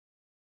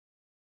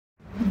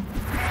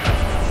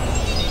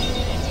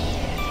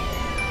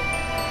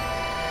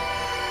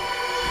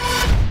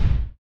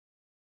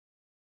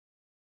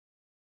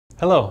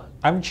Hello,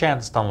 I'm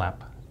Chance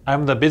Dunlap.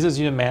 I'm the Business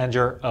Unit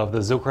Manager of the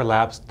Zilker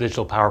Labs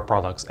digital power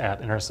products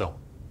at Intersil.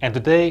 And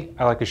today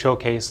I'd like to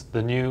showcase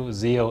the new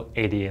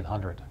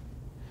ZL8800.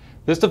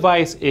 This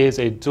device is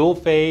a dual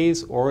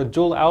phase or a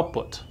dual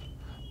output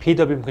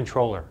PWM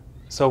controller.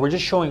 So we're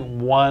just showing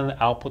one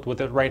output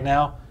with it right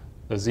now,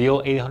 the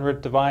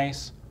ZL800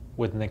 device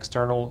with an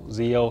external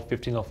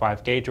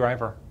ZL1505 gate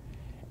driver.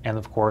 And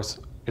of course,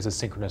 it's a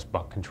synchronous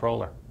buck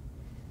controller.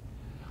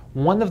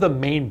 One of the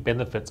main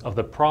benefits of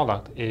the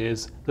product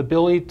is the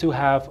ability to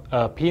have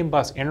a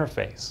PMBus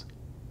interface,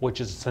 which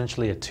is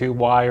essentially a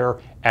 2-wire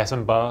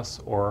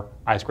PMBus or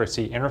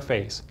I2C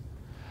interface,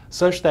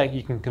 such that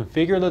you can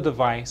configure the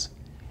device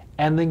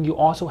and then you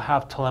also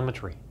have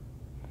telemetry.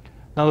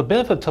 Now the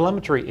benefit of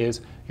telemetry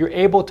is you're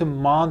able to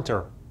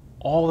monitor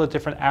all the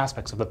different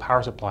aspects of the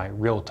power supply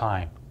real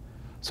time.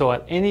 So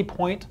at any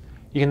point,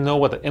 you can know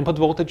what the input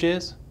voltage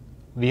is,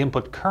 the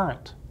input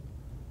current,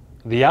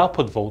 the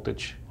output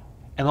voltage,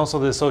 and also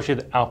the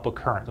associated output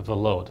current of the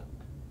load.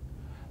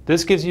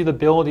 This gives you the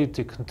ability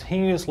to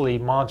continuously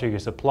monitor your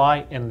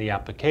supply in the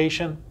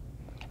application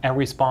and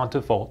respond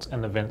to faults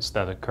and events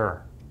that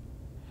occur.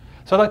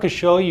 So I'd like to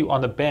show you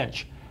on the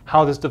bench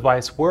how this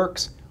device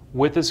works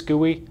with this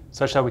GUI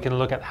such that we can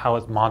look at how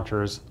it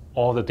monitors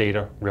all the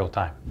data real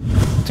time.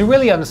 To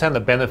really understand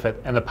the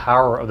benefit and the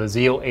power of the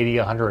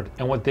ZL8800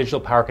 and what digital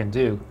power can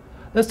do,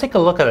 let's take a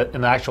look at it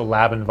in the actual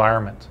lab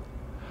environment.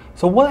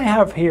 So what I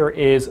have here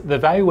is the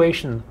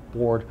evaluation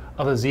board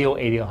of the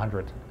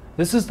ZL8800.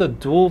 This is the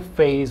dual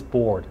phase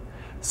board.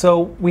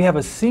 So we have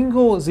a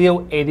single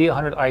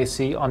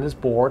ZL8800 IC on this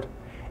board,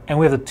 and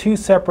we have the two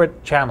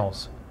separate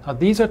channels. Now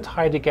these are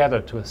tied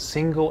together to a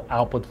single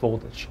output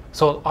voltage,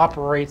 so it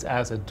operates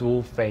as a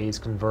dual phase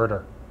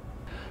converter.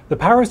 The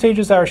power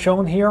stages that are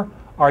shown here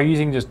are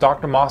using just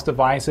Dr. Moss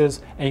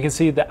devices, and you can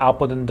see the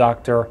output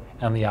inductor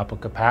and the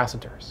output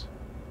capacitors.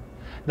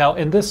 Now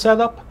in this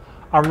setup,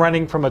 I'm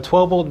running from a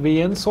 12-volt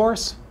VIN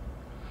source.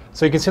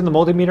 So you can see the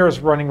multimeter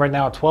is running right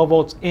now at 12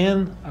 volts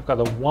in. I've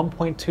got a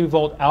 1.2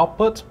 volt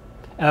output,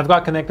 and I've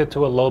got connected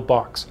to a load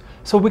box.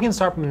 So we can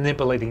start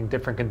manipulating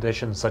different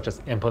conditions such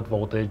as input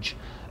voltage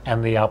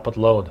and the output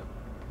load.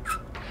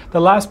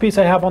 The last piece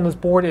I have on this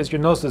board is,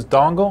 you'll notice this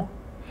dongle.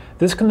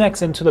 This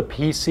connects into the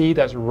PC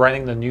that's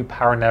running the new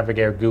Power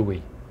Navigator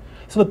GUI.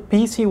 So the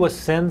PC will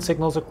send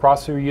signals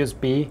across through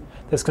USB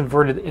that's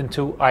converted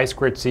into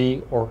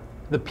I2C or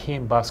the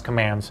PMBus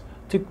commands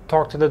to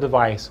talk to the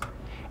device,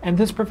 and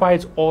this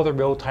provides all the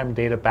real-time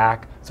data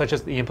back, such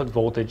as the input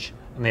voltage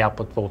and the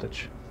output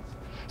voltage.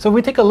 So if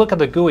we take a look at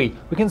the GUI,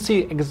 we can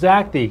see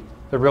exactly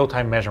the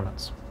real-time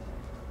measurements.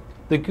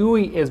 The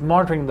GUI is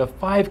monitoring the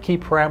 5 key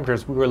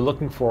parameters we were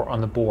looking for on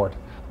the board: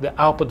 the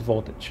output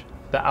voltage,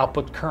 the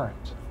output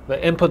current,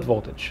 the input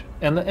voltage,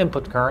 and the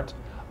input current,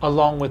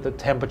 along with the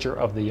temperature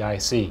of the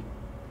IC.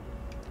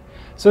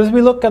 So as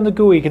we look on the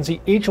GUI, you can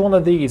see each one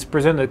of these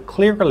presented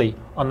clearly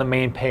on the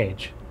main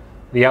page.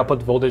 The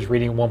output voltage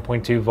reading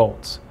 1.2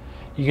 volts.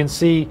 You can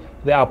see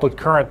the output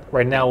current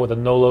right now with a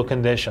no-load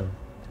condition,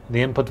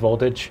 the input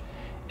voltage,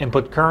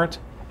 input current,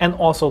 and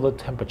also the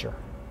temperature.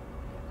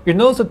 You'll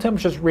notice the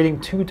temperature is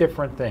reading two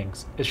different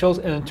things. It shows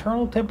an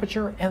internal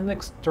temperature and an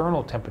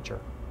external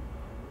temperature.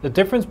 The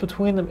difference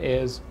between them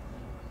is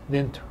the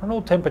internal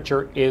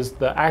temperature is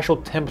the actual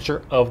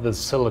temperature of the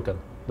silicon,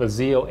 the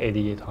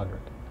ZL8800.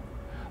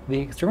 The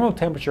external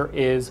temperature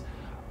is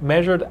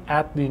measured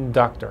at the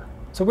inductor.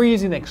 So we're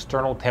using the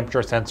external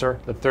temperature sensor,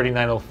 the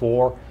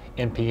 3904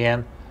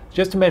 NPN,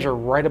 just to measure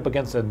right up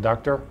against the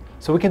inductor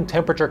so we can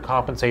temperature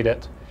compensate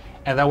it,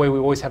 and that way we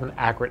always have an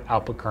accurate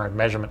output current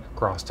measurement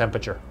across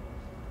temperature.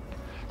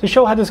 To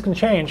show how this can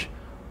change,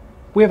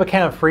 we have a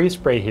can of freeze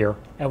spray here,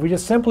 and if we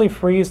just simply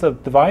freeze the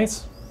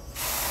device,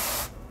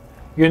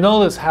 you'll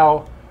notice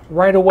how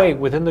right away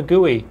within the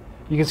GUI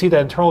you can see the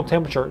internal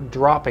temperature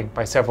dropping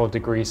by several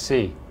degrees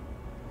C.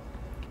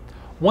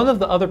 One of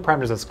the other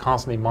parameters that's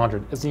constantly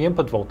monitored is the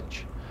input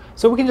voltage.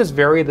 So we can just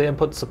vary the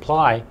input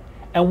supply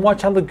and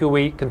watch how the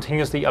GUI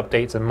continuously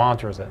updates and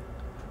monitors it.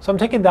 So I'm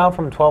taking down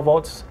from 12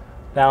 volts,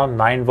 down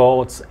 9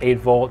 volts, 8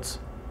 volts,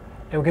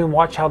 and we can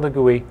watch how the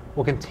GUI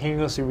will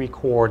continuously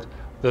record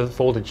the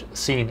voltage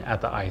seen at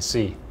the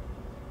IC.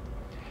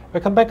 If I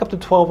come back up to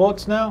 12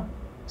 volts now,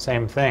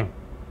 same thing.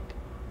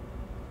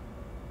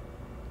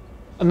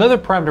 Another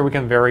parameter we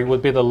can vary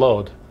would be the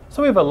load.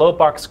 So we have a load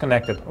box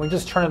connected. We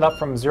just turn it up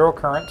from 0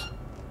 current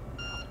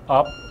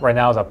up. Right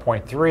now is at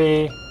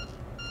 0.3,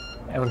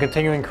 and we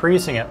continue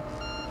increasing it.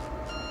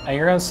 And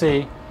you're going to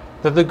see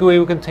that the GUI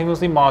will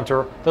continuously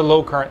monitor the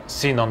load current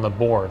seen on the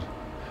board.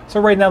 So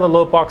right now the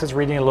load box is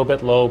reading a little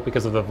bit low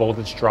because of the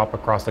voltage drop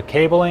across the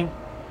cabling,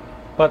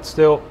 but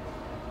still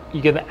you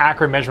get an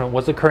accurate measurement of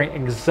what's occurring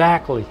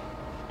exactly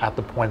at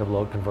the point of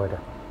load converter.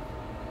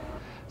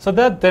 So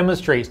that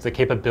demonstrates the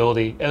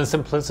capability and the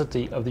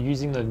simplicity of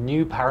using the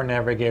new Power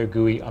Navigator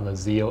GUI on the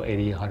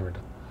ZL8800.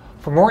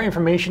 For more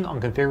information on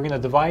configuring the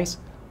device,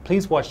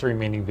 please watch the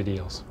remaining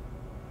videos.